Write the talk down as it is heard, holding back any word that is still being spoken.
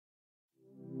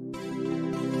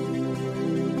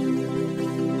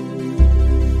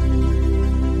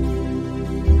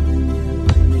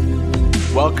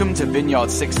Welcome to Vineyard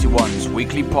 61's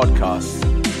weekly podcast.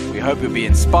 We hope you'll be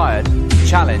inspired,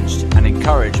 challenged, and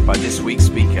encouraged by this week's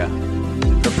speaker.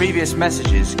 For previous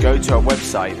messages, go to our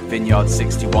website,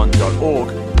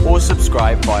 vineyard61.org, or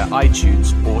subscribe via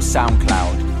iTunes or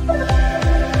SoundCloud.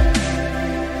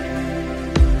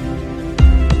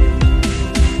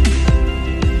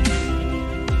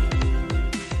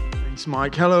 Thanks,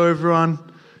 Mike. Hello, everyone.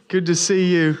 Good to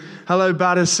see you. Hello,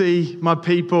 Battersea, my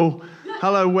people.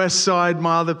 Hello, Westside,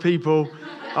 my other people.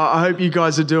 I hope you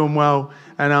guys are doing well.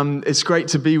 And it's great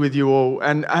to be with you all.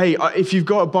 And hey, if you've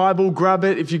got a Bible, grab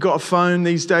it. If you've got a phone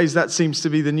these days, that seems to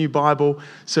be the new Bible.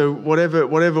 So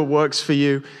whatever works for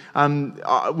you.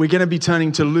 We're going to be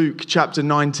turning to Luke chapter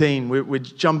 19. We're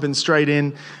jumping straight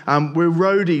in. We're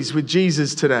roadies with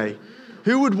Jesus today.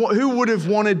 Who would have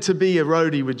wanted to be a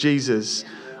roadie with Jesus?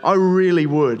 I really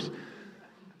would.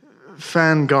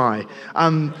 Fan guy.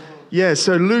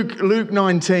 So Luke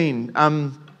 19.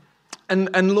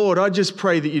 And Lord, I just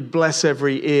pray that you'd bless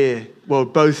every ear, well,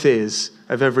 both ears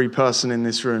of every person in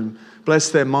this room.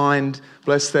 Bless their mind,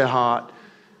 bless their heart.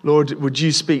 Lord, would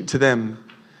you speak to them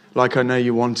like I know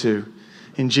you want to?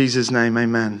 In Jesus' name,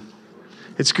 amen.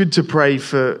 It's good to pray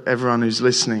for everyone who's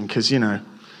listening because,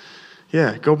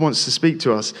 God wants to speak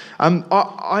to us.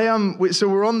 So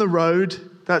we're on the road.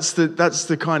 That's the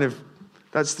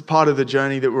part of the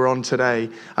journey that we're on today.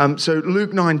 So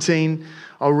Luke 19,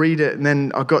 I'll read it, and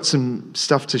then I've got some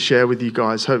stuff to share with you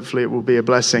guys. Hopefully it will be a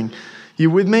blessing. You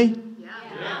with me? Yeah.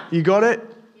 You got it?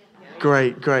 Yeah.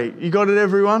 Great. You got it,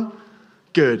 everyone?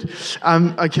 Good.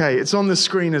 Okay, it's on the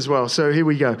screen as well, so here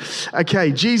we go.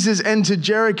 Okay, Jesus entered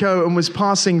Jericho and was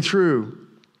passing through.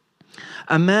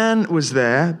 A man was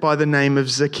there by the name of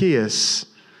Zacchaeus.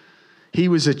 He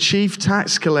was a chief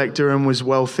tax collector and was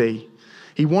wealthy.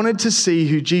 He wanted to see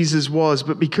who Jesus was,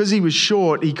 but because he was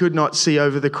short, he could not see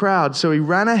over the crowd. So he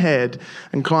ran ahead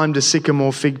and climbed a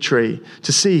sycamore fig tree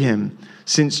to see him,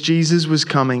 since Jesus was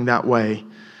coming that way.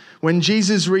 When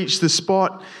Jesus reached the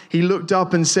spot, he looked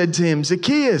up and said to him,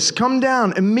 "Zacchaeus, come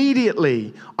down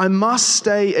immediately. I must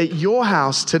stay at your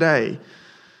house today."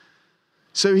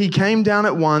 So he came down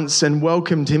at once and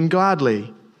welcomed him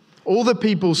gladly. All the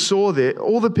people saw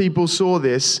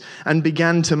this and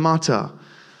began to mutter,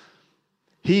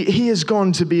 He has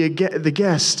gone to be the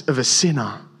guest of a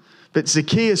sinner. But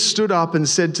Zacchaeus stood up and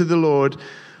said to the Lord,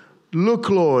 "Look,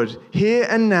 Lord, here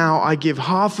and now I give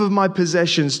half of my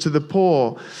possessions to the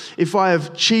poor. If I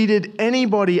have cheated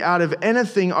anybody out of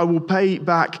anything, I will pay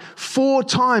back 4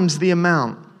 times the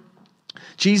amount."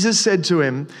 Jesus said to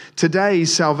him, "Today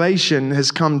salvation has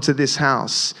come to this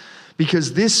house,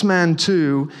 because this man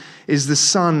too is the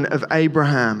son of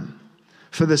Abraham.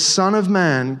 For the Son of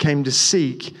Man came to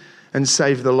seek and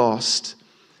save the lost."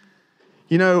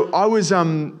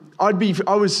 I'm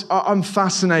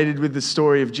fascinated with the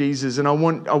story of Jesus, and I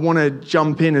want to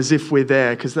jump in as if we're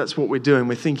there, because that's what we're doing.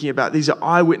 We're thinking about, these are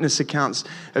eyewitness accounts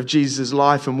of Jesus'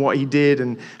 life and what he did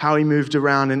and how he moved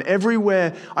around. And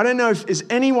everywhere, I don't know if has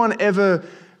anyone ever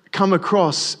come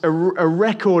across a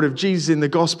record of Jesus in the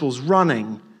Gospels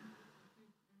running.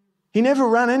 He never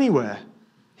ran anywhere.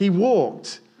 He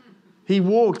walked. He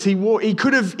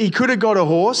could have got a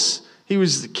horse. He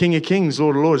was the King of Kings,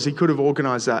 Lord of Lords. He could have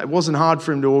organized that. It wasn't hard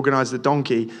for him to organize the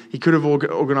donkey. He could have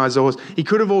organized a horse. He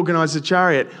could have organized a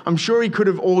chariot. I'm sure he could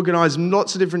have organized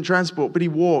lots of different transport, but he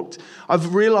walked.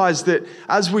 I've realized that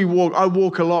as we walk, I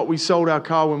walk a lot. We sold our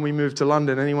car when we moved to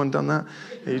London. Anyone done that?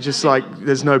 You're just like,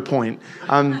 there's no point.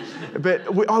 But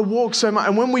I walk so much.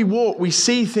 And when we walk, we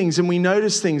see things and we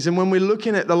notice things. And when we're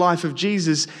looking at the life of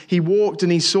Jesus, he walked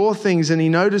and he saw things and he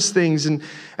noticed things. And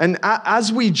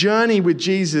as we journey with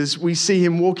Jesus, we see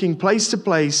him walking place to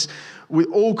place with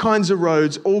all kinds of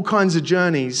roads, all kinds of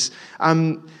journeys.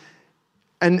 And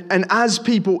as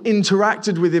people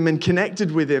interacted with him and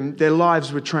connected with him, their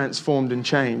lives were transformed and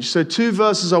changed. So 2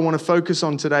 verses I want to focus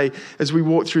on today as we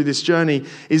walk through this journey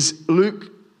is Luke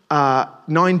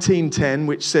 19:10,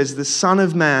 which says, "The Son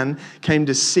of Man came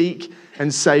to seek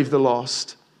and save the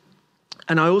lost."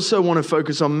 And I also want to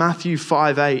focus on Matthew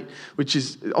 5:8, which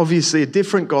is obviously a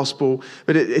different gospel,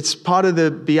 but it's part of the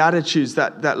Beatitudes,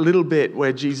 that little bit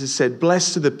where Jesus said,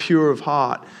 "Blessed are the pure of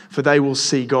heart, for they will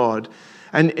see God."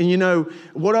 And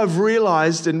what I've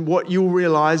realized and what you'll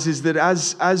realize is that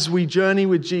as we journey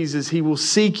with Jesus, he will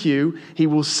seek you, he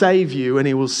will save you, and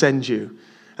he will send you.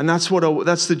 And that's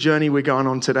the journey we're going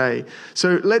on today.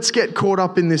 So let's get caught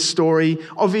up in this story.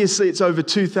 Obviously, it's over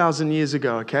 2,000 years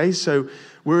ago, okay? So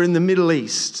we're in the Middle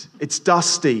East. It's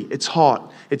dusty, it's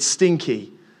hot, it's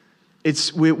stinky.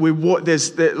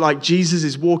 like Jesus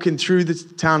is walking through the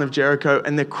town of Jericho,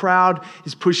 and the crowd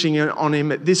is pushing on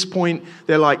him. At this point,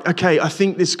 they're like, okay, I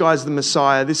think this guy's the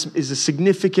Messiah. This is a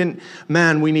significant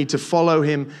man. We need to follow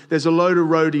him. There's a load of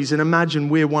roadies, and imagine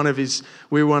we're one of his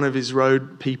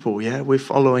road people. Yeah, we're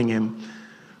following him.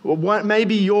 Well,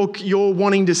 maybe you're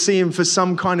wanting to see him for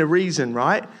some kind of reason,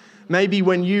 right? Maybe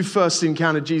when you first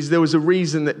encountered Jesus, there was a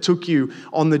reason that took you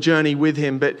on the journey with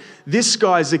him. But this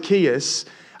guy, Zacchaeus,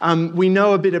 we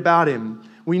know a bit about him.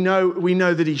 We know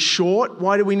that he's short.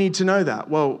 Why do we need to know that?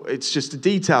 Well, it's just a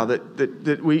detail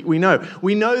that we know.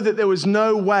 We know that there was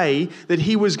no way that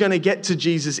he was going to get to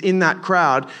Jesus in that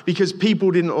crowd because people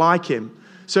didn't like him.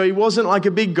 So he wasn't like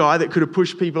a big guy that could have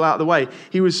pushed people out of the way.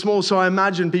 He was small, so I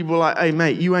imagine people were like, hey,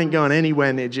 mate, you ain't going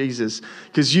anywhere near Jesus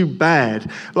because you bad.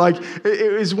 Like,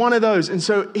 it was one of those. And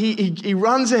so he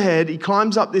runs ahead, he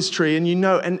climbs up this tree,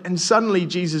 and suddenly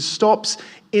Jesus stops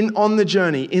on the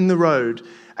journey, in the road,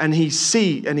 and he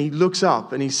looks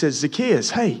up and he says,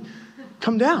 Zacchaeus, hey,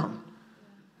 come down.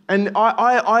 And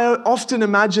I often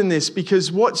imagine this because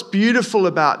what's beautiful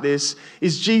about this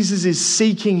is Jesus is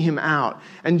seeking him out.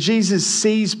 And Jesus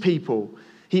sees people.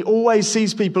 He always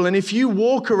sees people. And if you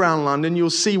walk around London, you'll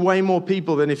see way more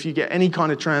people than if you get any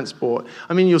kind of transport.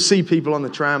 I mean, you'll see people on the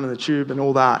tram and the tube and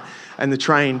all that and the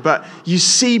train. But you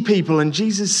see people, and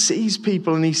Jesus sees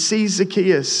people, and he sees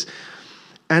Zacchaeus.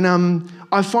 And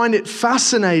I find it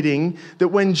fascinating that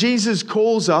when Jesus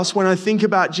calls us, when I think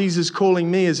about Jesus calling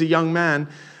me as a young man,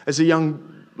 as a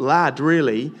young lad,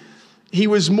 really, he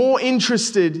was more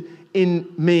interested in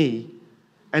me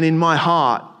and in my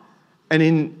heart and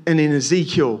in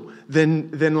Ezekiel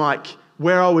than like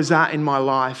where I was at in my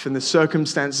life and the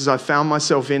circumstances I found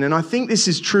myself in. And I think this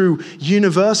is true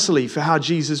universally for how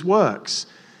Jesus works.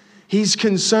 He's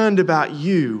concerned about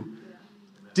you.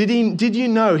 Did you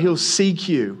know he'll seek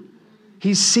you?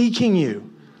 He's seeking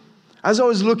you. As I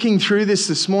was looking through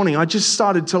this morning, I just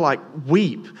started to like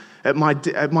weep at my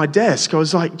desk. I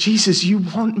was like, Jesus, you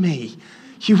want me.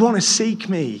 You want to seek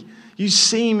me. You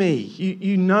see me.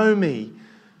 You know me.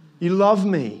 You love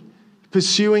me,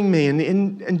 pursuing me.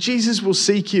 And Jesus will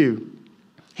seek you.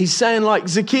 He's saying like,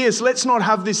 Zacchaeus, let's not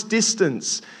have this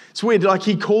distance. It's weird. Like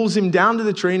he calls him down to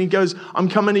the tree and he goes, I'm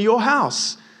coming to your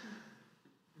house.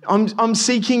 I'm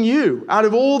seeking you. Out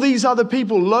of all these other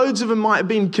people, loads of them might have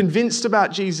been convinced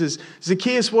about Jesus.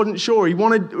 Zacchaeus wasn't sure. He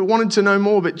wanted to know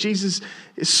more, but Jesus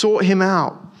sought him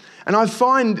out. And I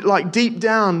find like deep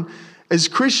down as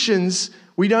Christians,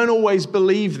 we don't always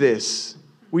believe this.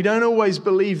 We don't always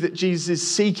believe that Jesus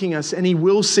is seeking us, and he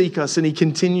will seek us, and he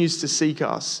continues to seek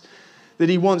us. That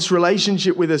he wants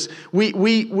relationship with us. We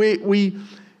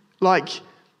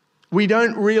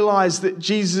don't realize that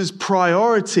Jesus'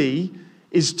 priority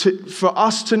is for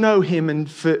us to know him and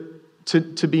to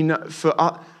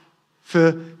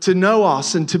know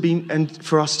us and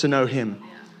for us to know him.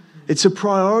 It's a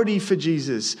priority for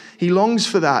Jesus. He longs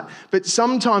for that. But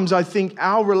sometimes I think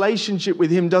our relationship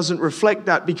with him doesn't reflect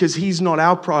that because he's not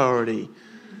our priority.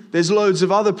 There's loads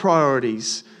of other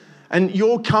priorities. And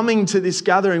you're coming to this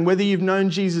gathering, whether you've known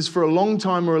Jesus for a long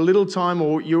time or a little time,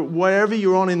 or wherever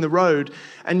you're on in the road,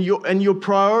 and your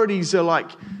priorities are like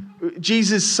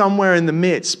Jesus somewhere in the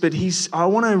midst. But I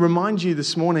want to remind you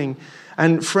this morning,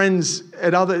 and friends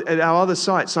at our other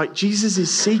sites, like Jesus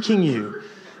is seeking you.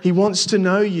 He wants to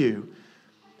know you.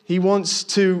 He wants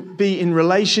to be in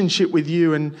relationship with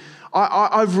you. And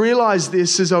I've realized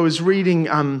this as I was reading.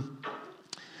 I'll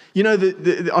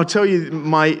tell you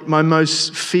my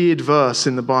most feared verse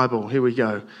in the Bible. Here we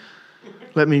go.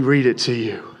 Let me read it to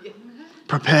you.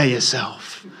 Prepare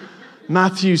yourself.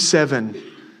 Matthew 7.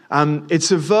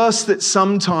 It's a verse that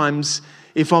sometimes,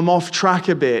 if I'm off track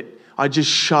a bit, I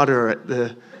just shudder at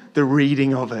the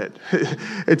reading of it.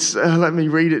 Let me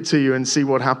read it to you and see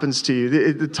what happens to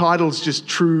you. The title's just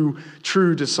True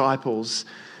Disciples.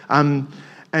 And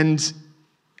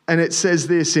it says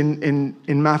this in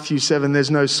Matthew 7.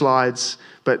 There's no slides,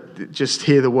 but just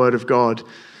hear the word of God.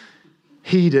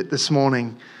 Heed it this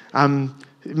morning.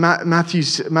 Matthew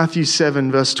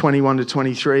 7, verse 21 to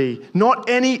 23. Not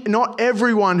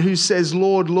everyone who says,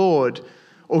 Lord, Lord,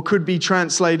 or could be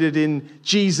translated in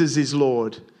Jesus is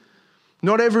Lord.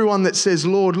 Not everyone that says,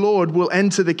 Lord, Lord, will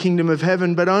enter the kingdom of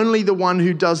heaven, but only the one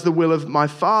who does the will of my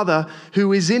Father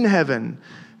who is in heaven.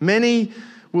 Many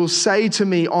will say to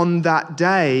me on that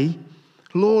day,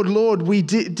 Lord, Lord,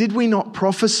 did we not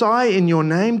prophesy in your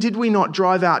name? Did we not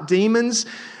drive out demons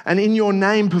and in your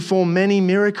name perform many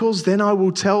miracles? Then I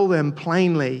will tell them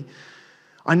plainly,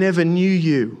 I never knew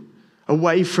you.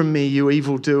 Away from me, you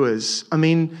evildoers. I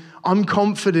mean, I'm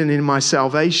confident in my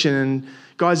salvation and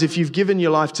Guys, if you've given your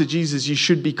life to Jesus, you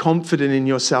should be confident in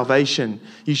your salvation.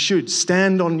 You should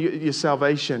stand on your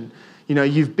salvation. You know,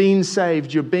 you've been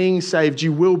saved, you're being saved,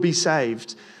 you will be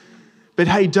saved. But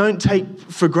hey, don't take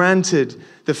for granted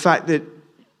the fact that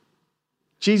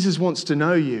Jesus wants to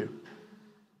know you.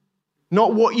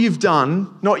 Not what you've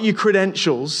done, not your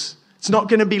credentials. It's not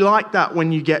going to be like that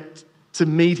when you get to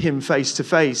meet him face to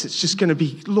face. It's just going to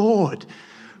be, Lord,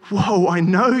 whoa, I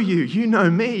know you. You know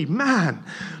me, man.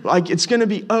 Like, it's going to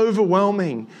be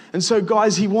overwhelming. And so,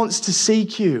 guys, he wants to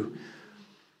seek you.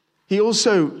 He wants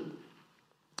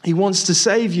to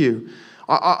save you.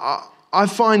 I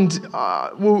find,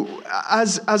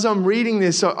 as I'm reading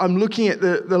this, I'm looking at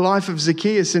the life of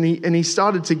Zacchaeus, and he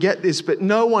started to get this, but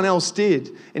no one else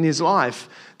did in his life.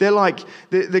 They're like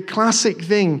the classic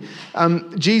thing.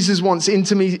 Jesus wants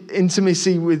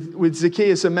intimacy with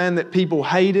Zacchaeus, a man that people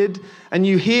hated, and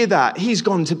you hear that he's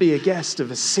gone to be a guest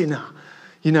of a sinner,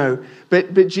 you know.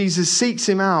 But Jesus seeks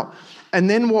him out, and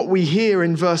then what we hear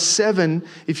in verse 7,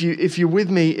 if you're with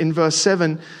me in verse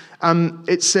 7,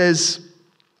 it says,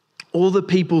 all the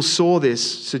people saw this.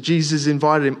 So Jesus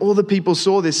invited him. All the people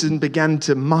saw this and began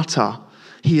to mutter,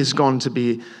 he has gone to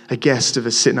be a guest of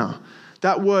a sinner.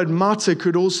 That word mutter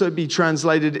could also be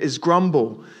translated as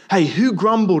grumble. Hey, who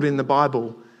grumbled in the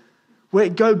Bible?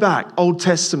 Go back, Old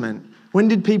Testament. When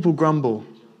did people grumble?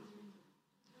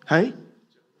 Hey?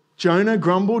 Jonah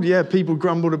grumbled? Yeah, people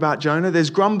grumbled about Jonah. There's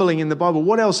grumbling in the Bible.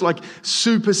 What else? Like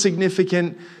super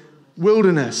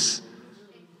wilderness.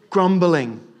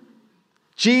 Grumbling.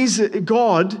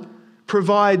 God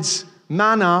provides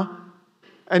manna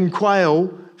and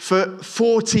quail for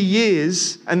 40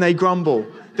 years and they grumble.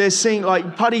 They're seeing,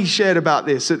 like Putty shared about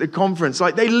this at the conference,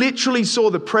 like they literally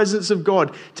saw the presence of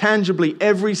God tangibly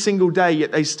every single day,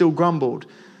 yet they still grumbled.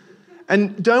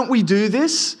 And don't we do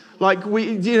this? Like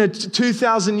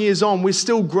 2,000 years on, we're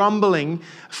still grumbling,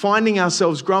 finding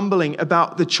ourselves grumbling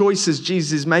about the choices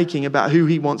Jesus is making about who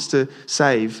he wants to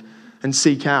save and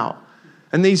seek out.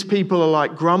 And these people are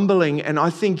like grumbling. And I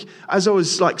think as I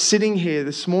was like sitting here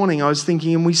this morning, I was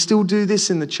thinking, and we still do this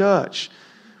in the church.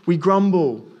 We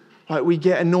grumble, like we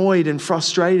get annoyed and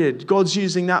frustrated. God's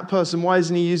using that person. Why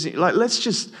isn't he using, like, let's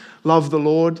just love the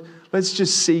Lord. Let's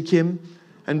just seek him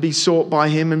and be sought by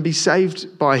him and be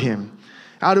saved by him.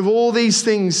 Out of all these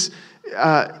things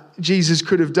Jesus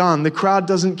could have done, the crowd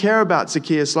doesn't care about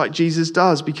Zacchaeus like Jesus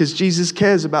does, because Jesus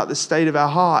cares about the state of our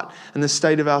heart and the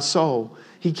state of our soul.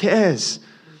 He cares.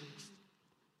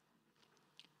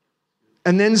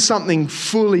 And then something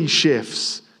fully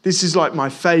shifts. This is like my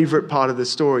favorite part of the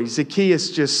story. Zacchaeus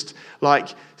just like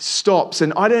stops.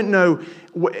 And I don't know,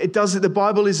 the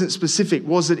Bible isn't specific.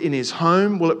 Was it in his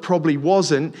home? Well, it probably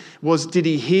wasn't. Did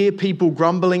he hear people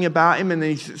grumbling about him and then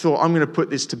he thought, I'm going to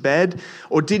put this to bed?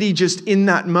 Or did he just in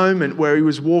that moment where he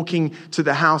was walking to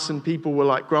the house and people were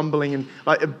like grumbling and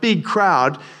like a big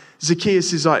crowd,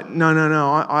 Zacchaeus is like, no,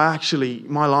 I actually,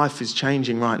 my life is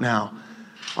changing right now.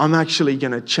 I'm actually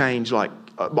going to change, like,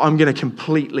 I'm going to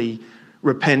completely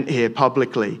repent here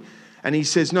publicly. And he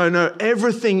says, no,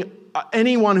 everything,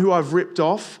 anyone who I've ripped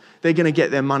off, they're going to get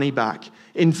their money back.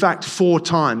 In fact, 4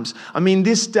 times. I mean,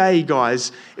 this day,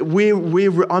 guys,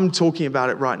 I'm talking about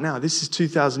it right now. This is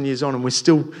 2,000 years on and we're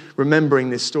still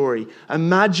remembering this story.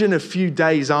 Imagine a few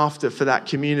days after for that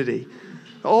community.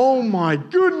 Oh my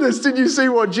goodness, did you see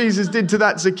what Jesus did to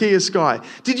that Zacchaeus guy?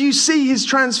 Did you see his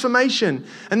transformation?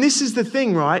 And this is the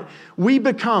thing, right? He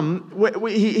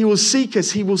will seek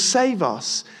us, he will save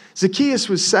us. Zacchaeus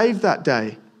was saved that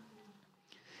day.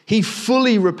 He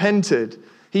fully repented.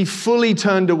 He fully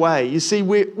turned away. You see,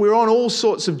 we're on all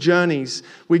sorts of journeys.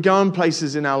 We're going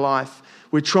places in our life.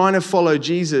 We're trying to follow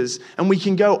Jesus, and we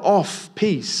can go off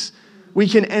piece. We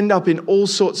can end up in all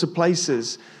sorts of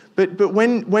places. But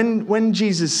when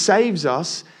Jesus saves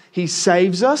us, he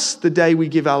saves us the day we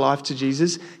give our life to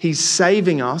Jesus. He's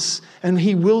saving us, and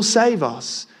he will save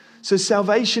us. So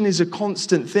salvation is a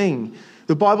constant thing.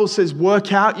 The Bible says,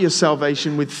 work out your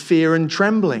salvation with fear and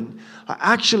trembling.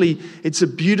 Actually, it's a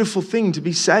beautiful thing to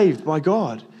be saved by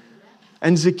God.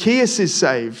 And Zacchaeus is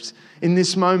saved in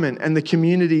this moment, and the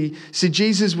community. See,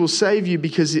 Jesus will save you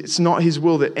because it's not his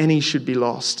will that any should be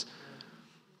lost.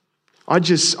 I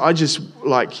just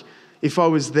like, if I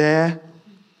was there,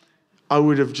 I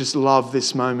would have just loved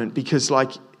this moment, because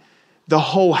like the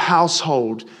whole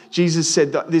household, Jesus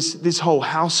said that this whole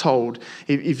household,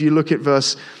 if you look at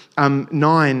verse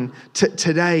 9,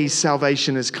 today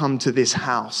salvation has come to this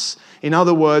house. In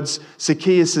other words,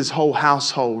 Zacchaeus' whole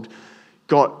household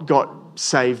got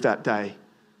saved that day.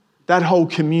 That whole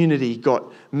community got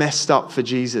messed up for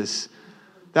Jesus.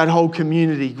 That whole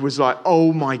community was like,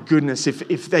 oh my goodness,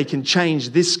 if they can change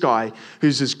this guy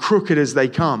who's as crooked as they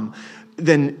come,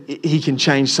 then he can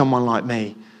change someone like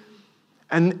me.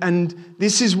 And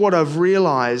this is what I've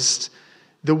realized,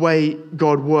 the way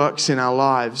God works in our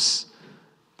lives.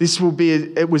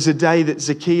 It was a day that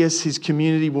Zacchaeus, his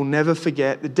community, will never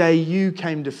forget. The day you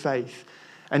came to faith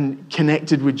and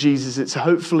connected with Jesus. It's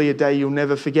hopefully a day you'll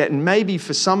never forget. And maybe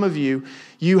for some of you,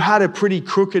 you had a pretty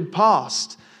crooked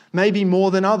past, maybe more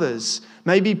than others.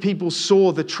 Maybe people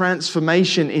saw the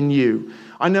transformation in you.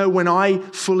 I know when I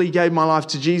fully gave my life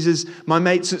to Jesus, my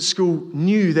mates at school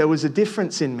knew there was a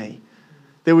difference in me.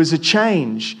 There was a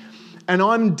change. And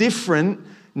I'm different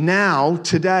now,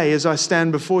 today, as I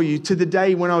stand before you, to the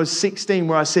day when I was 16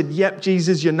 where I said, yep,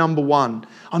 Jesus, you're number one.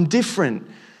 I'm different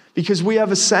because we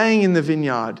have a saying in the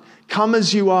Vineyard, come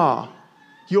as you are.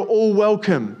 You're all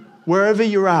welcome. Wherever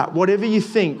you're at, whatever you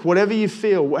think, whatever you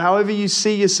feel, however you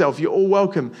see yourself, you're all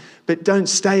welcome. But don't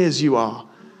stay as you are.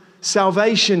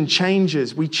 Salvation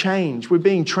changes. We change. We're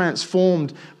being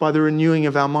transformed by the renewing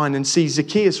of our mind. And see,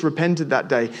 Zacchaeus repented that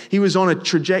day. He was on a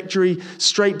trajectory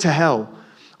straight to hell.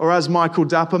 Or as Michael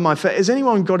Dapper, has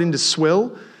anyone got into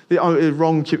swill?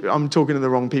 I'm talking to the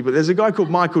wrong people. There's a guy called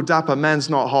Michael Dapper,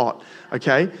 Man's Not Hot,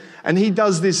 okay? And he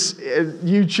does this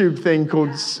YouTube thing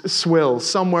called Swill,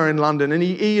 somewhere in London. And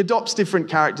he adopts different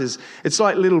characters. It's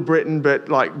like Little Britain, but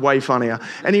like way funnier.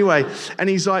 Anyway, and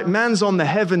he's like, man's on the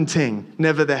heaven ting,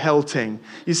 never the hell ting.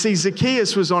 You see,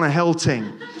 Zacchaeus was on a hell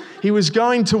ting. He was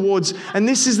going towards, and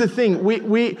this is the thing,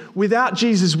 we without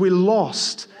Jesus, we're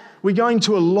lost. We're going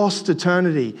to a lost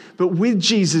eternity. But with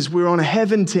Jesus, we're on a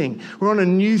heaven thing. We're on a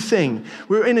new thing.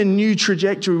 We're in a new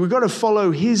trajectory. We've got to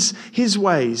follow his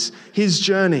ways, his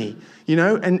journey, you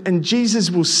know, and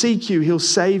Jesus will seek you. He'll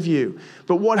save you.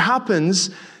 But what happens,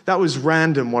 that was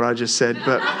random what I just said,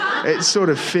 but it sort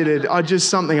of fitted.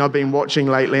 Something I've been watching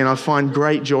lately and I find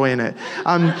great joy in it.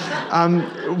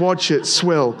 Watch it,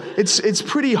 Swill. It's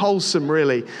pretty wholesome,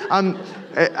 really.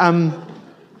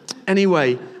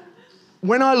 Anyway,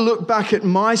 when I look back at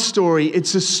my story,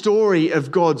 it's a story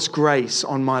of God's grace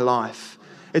on my life.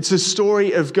 It's a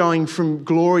story of going from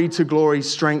glory to glory,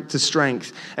 strength to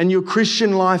strength. And your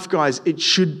Christian life, guys, it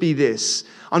should be this.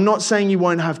 I'm not saying you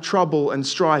won't have trouble and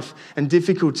strife and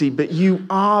difficulty, but you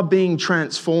are being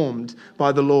transformed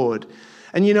by the Lord.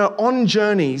 And you know, on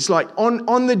journeys, like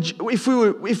if we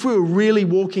were really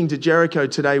walking to Jericho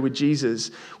today with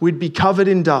Jesus, we'd be covered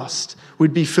in dust,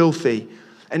 we'd be filthy.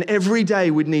 And every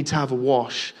day we'd need to have a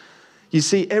wash. You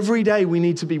see, every day we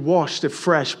need to be washed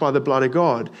afresh by the blood of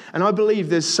God. And I believe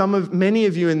there's many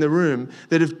of you in the room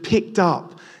that have picked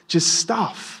up just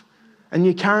stuff and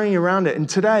you're carrying around it. And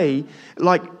today,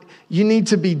 like, you need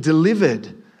to be delivered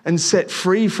and set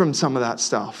free from some of that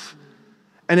stuff.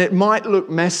 And it might look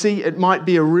messy. It might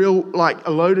be a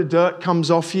load of dirt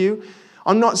comes off you.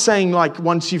 I'm not saying like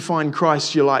once you find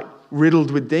Christ, you're like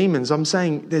riddled with demons. I'm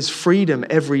saying there's freedom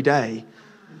every day.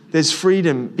 There's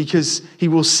freedom because he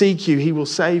will seek you, he will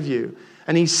save you.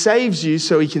 And he saves you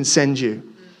so he can send you.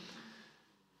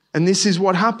 And this is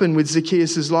what happened with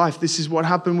Zacchaeus' life. This is what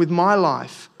happened with my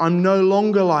life. I'm no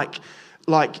longer like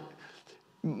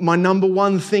my number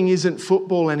one thing isn't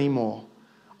football anymore.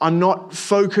 I'm not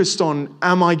focused on,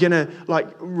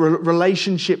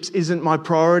 relationships isn't my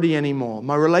priority anymore.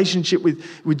 My relationship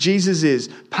with Jesus is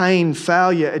pain,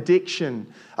 failure, addiction,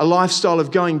 a lifestyle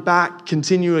of going back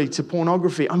continually to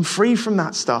pornography. I'm free from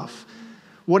that stuff.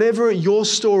 Whatever your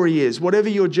story is, whatever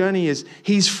your journey is,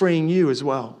 he's freeing you as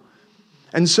well.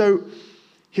 And so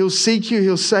he'll seek you,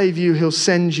 he'll save you, he'll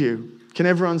send you. Can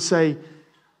everyone say,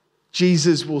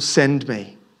 Jesus will send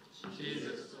me?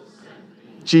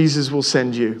 Jesus will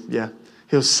send you. Yeah.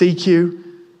 He'll seek you,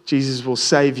 Jesus will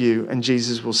save you, and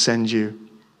Jesus will send you.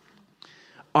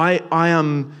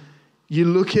 You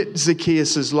look at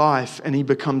Zacchaeus' life and he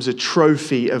becomes a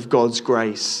trophy of God's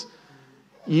grace.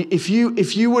 If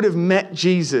you would have met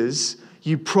Jesus,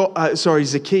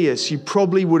 Zacchaeus, you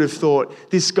probably would have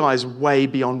thought, this guy's way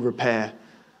beyond repair.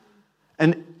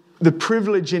 And the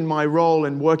privilege in my role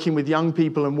in working with young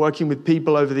people and working with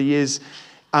people over the years,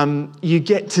 you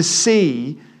get to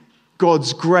see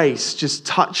God's grace just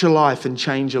touch a life and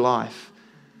change a life.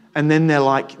 And then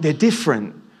they're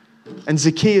different. And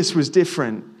Zacchaeus was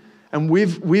different. And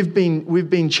we've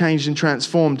been changed and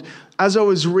transformed. As I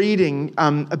was reading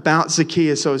about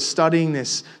Zacchaeus, I was studying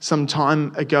this some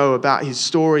time ago about his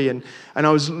story, and I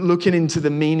was looking into the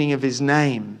meaning of his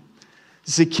name.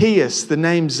 Zacchaeus, the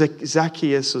name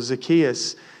Zacchaeus or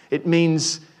Zacchaeus, it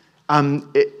means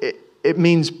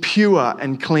pure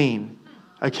and clean.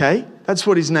 Okay, that's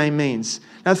what his name means.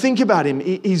 Now think about him.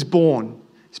 He's born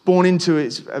into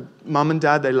his mum and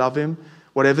dad. They love him.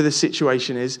 whatever the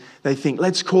situation is, they think,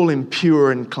 let's call him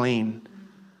pure and clean.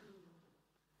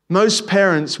 Most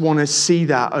parents want to see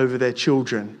that over their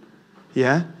children.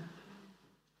 Yeah?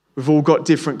 We've all got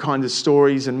different kinds of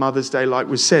stories, and Mother's Day, like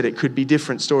was said, it could be a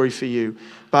different story for you.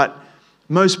 But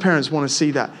most parents want to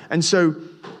see that. And so,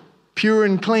 pure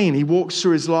and clean, he walks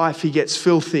through his life, he gets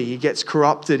filthy, he gets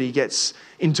corrupted, he gets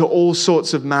into all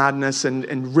sorts of madness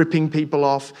and ripping people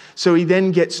off. So he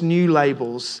then gets new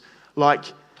labels like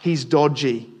he's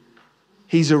dodgy,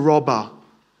 he's a robber,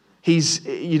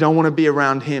 you don't want to be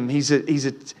around him, he's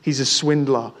a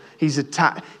swindler,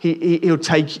 he'll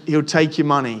take your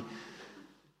money.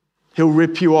 He'll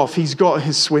rip you off. He's got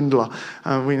his swindler.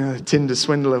 We know the Tinder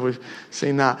swindler. We've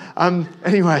seen that.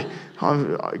 Anyway,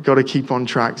 I've got to keep on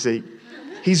track, Zeke.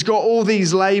 He's got all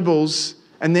these labels,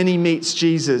 and then he meets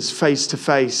Jesus face to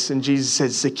face, and Jesus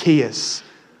says, Zacchaeus,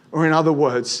 or in other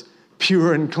words,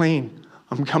 pure and clean,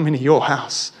 I'm coming to your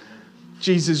house.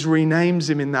 Jesus renames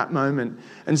him in that moment,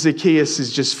 and Zacchaeus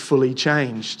is just fully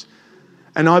changed.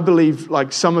 And I believe,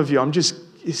 like some of you, I'm just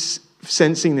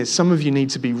sensing this. Some of you need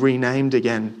to be renamed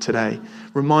again today,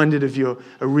 reminded of the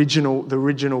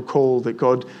original call that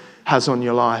God has on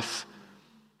your life.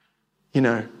 You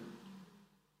know,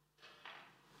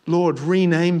 Lord,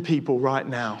 rename people right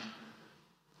now.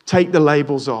 Take the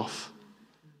labels off.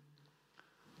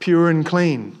 Pure and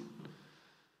clean.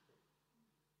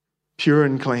 Pure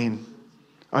and clean.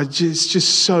 It's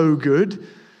just so good.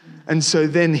 And so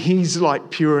then he's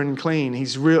like pure and clean.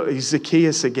 He's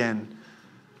Zacchaeus again.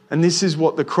 And this is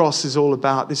what the cross is all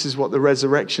about. This is what the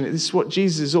resurrection is. This is what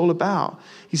Jesus is all about.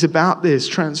 He's about this,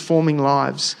 transforming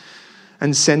lives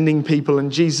and sending people.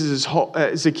 And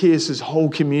Zacchaeus' whole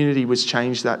community was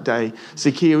changed that day.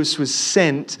 Zacchaeus was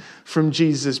sent from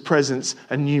Jesus' presence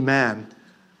a new man,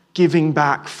 giving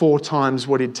back 4 times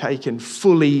what he'd taken,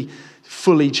 fully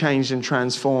changed and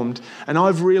transformed. And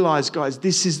I've realized, guys,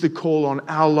 this is the call on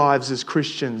our lives as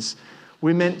Christians.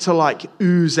 We're meant to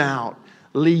ooze out,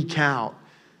 leak out.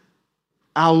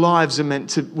 Our lives are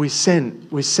meant to, we're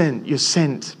sent, you're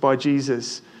sent by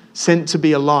Jesus, sent to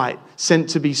be a light, sent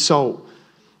to be salt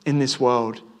in this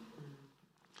world.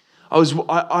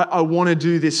 I want to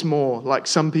do this more. Like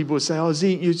some people say, oh,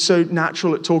 Zeke, you're so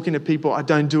natural at talking to people. I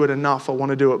don't do it enough. I want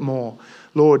to do it more.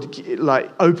 Lord,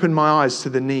 open my eyes to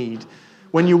the need.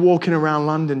 When you're walking around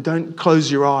London, don't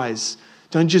close your eyes.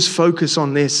 Don't just focus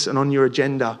on this and on your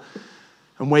agenda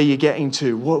and where you're getting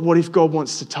to. What if God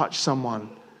wants to touch someone?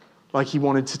 Like he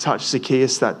wanted to touch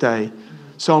Zacchaeus that day.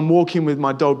 So I'm walking with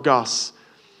my dog Gus,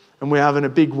 and we're having a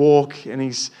big walk, and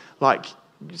he's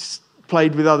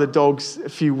played with other dogs a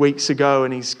few weeks ago,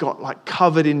 and he's got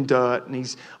covered in dirt,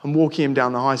 and I'm walking him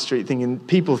down the high street thinking,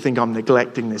 people think I'm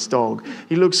neglecting this dog.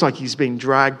 He looks like he's been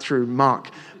dragged through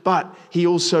muck, but he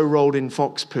also rolled in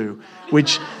fox poo,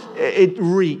 which it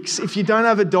reeks. If you don't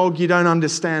have a dog, you don't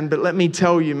understand. But let me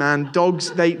tell you, man, dogs,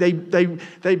 they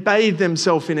bathe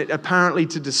themselves in it apparently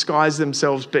to disguise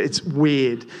themselves, but it's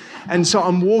weird. And so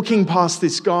I'm walking past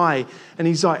this guy, and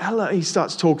he's like, hello. He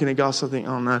starts talking to Gus. I think,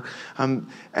 oh no.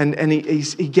 And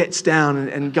he gets down,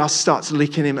 and Gus starts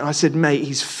licking him. And I said, mate,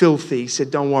 he's filthy. He said,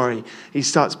 don't worry. He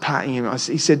starts patting him.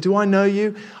 He said, do I know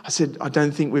you? I said, I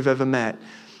don't think we've ever met.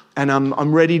 And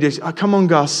I'm ready to, come on,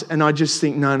 Gus. And I just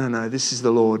think, no, this is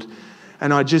the Lord.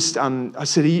 And I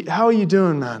said, how are you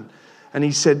doing, man? And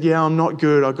he said, yeah, I'm not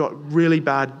good. I got really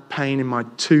bad pain in my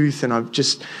tooth, and I'm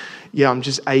just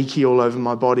achy all over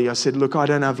my body. I said, look, I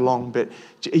don't have long, but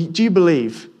do you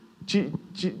believe? Do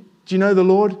you know the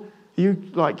Lord?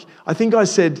 I think I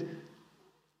said,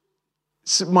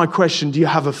 my question, do you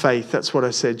have a faith? That's what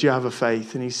I said. Do you have a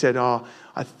faith? And he said,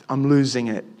 I'm losing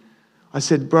it. I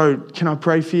said, bro, can I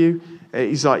pray for you?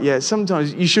 He's like, yeah,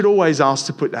 sometimes you should always ask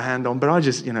to put the hand on, but I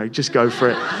just go for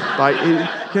it. But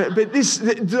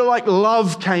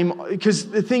love came, because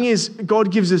the thing is,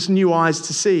 God gives us new eyes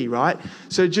to see, right?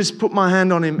 So just put my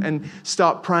hand on him and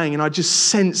start praying, and I just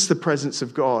sense the presence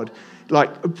of God.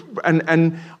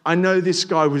 And I know this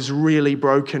guy was really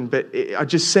broken, but I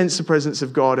just sensed the presence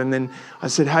of God. And then I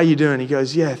said, how you doing? He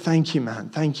goes, yeah, thank you, man.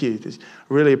 Thank you. I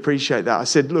really appreciate that. I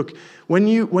said, look, when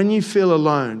you feel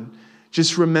alone,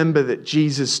 just remember that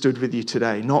Jesus stood with you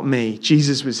today, not me.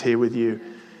 Jesus was here with you.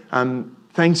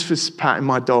 Thanks for patting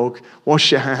my dog. Wash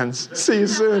your hands. See you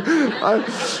soon.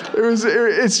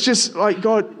 It's just like,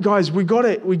 God, guys, we got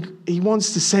it. He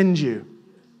wants to send you.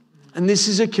 And this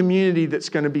is a community that's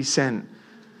going to be sent.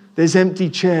 There's empty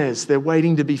chairs. They're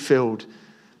waiting to be filled.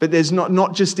 But there's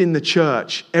not just in the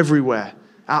church, everywhere,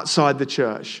 outside the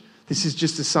church. This is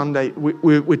just a Sunday.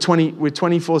 We're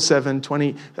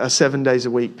 24/7, 7 days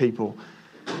a week, people.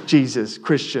 Jesus,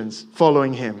 Christians,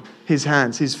 following him, his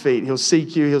hands, his feet. He'll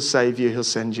seek you, he'll save you, he'll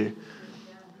send you.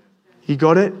 You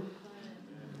got it?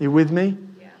 You with me?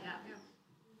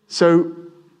 So,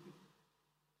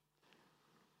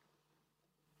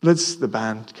 let's the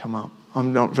band come up.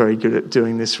 I'm not very good at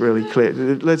doing this really clear.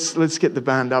 Let's get the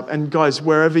band up. And guys,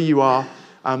 wherever you are,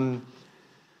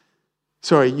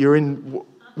 you're in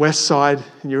West Side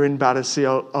and you're in Battersea.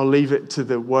 I'll leave it to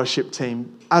the worship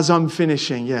team. As I'm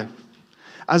finishing,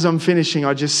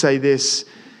 I just say this.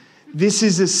 This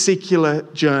is a secular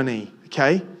journey,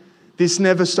 okay? This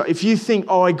never stops. If you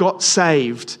think, I got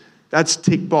saved, that's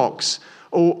tick box.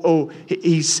 Or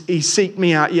he seeked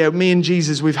me out. Yeah, me and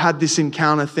Jesus, we've had this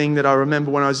encounter thing that I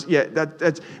remember when I was,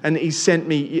 and he sent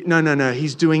me. No.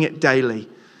 He's doing it daily.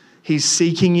 He's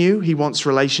seeking you. He wants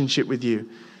relationship with you.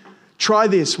 Try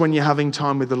this when you're having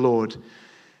time with the Lord.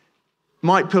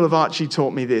 Mike Pilavarchi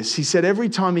taught me this. He said every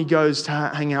time he goes to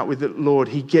hang out with the Lord,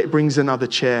 he brings another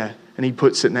chair and he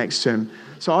puts it next to him.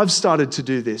 So I've started to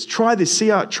do this. Try this. See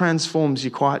how it transforms your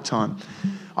quiet time.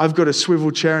 I've got a swivel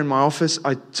chair in my office.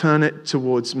 I turn it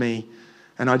towards me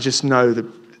and I just know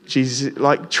that Jesus,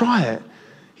 try it.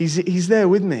 He's there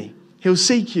with me. He'll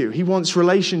seek you. He wants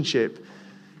relationship.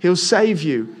 He'll save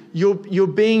you. You're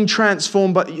being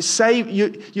transformed, but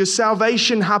your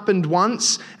salvation happened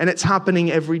once and it's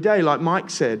happening every day, like Mike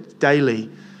said, daily.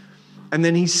 And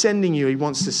then he's sending you. He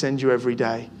wants to send you every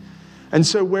day. And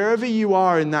so wherever you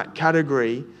are in that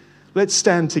category, let's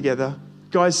stand together.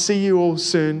 Guys, see you all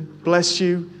soon. Bless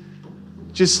you.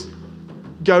 Just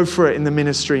go for it in the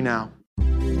ministry now.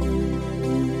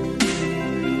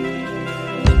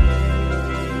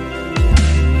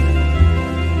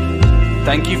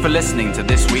 Thank you for listening to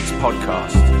this week's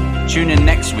podcast. Tune in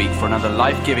next week for another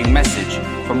life-giving message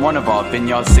from one of our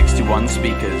Vineyard 61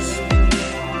 speakers.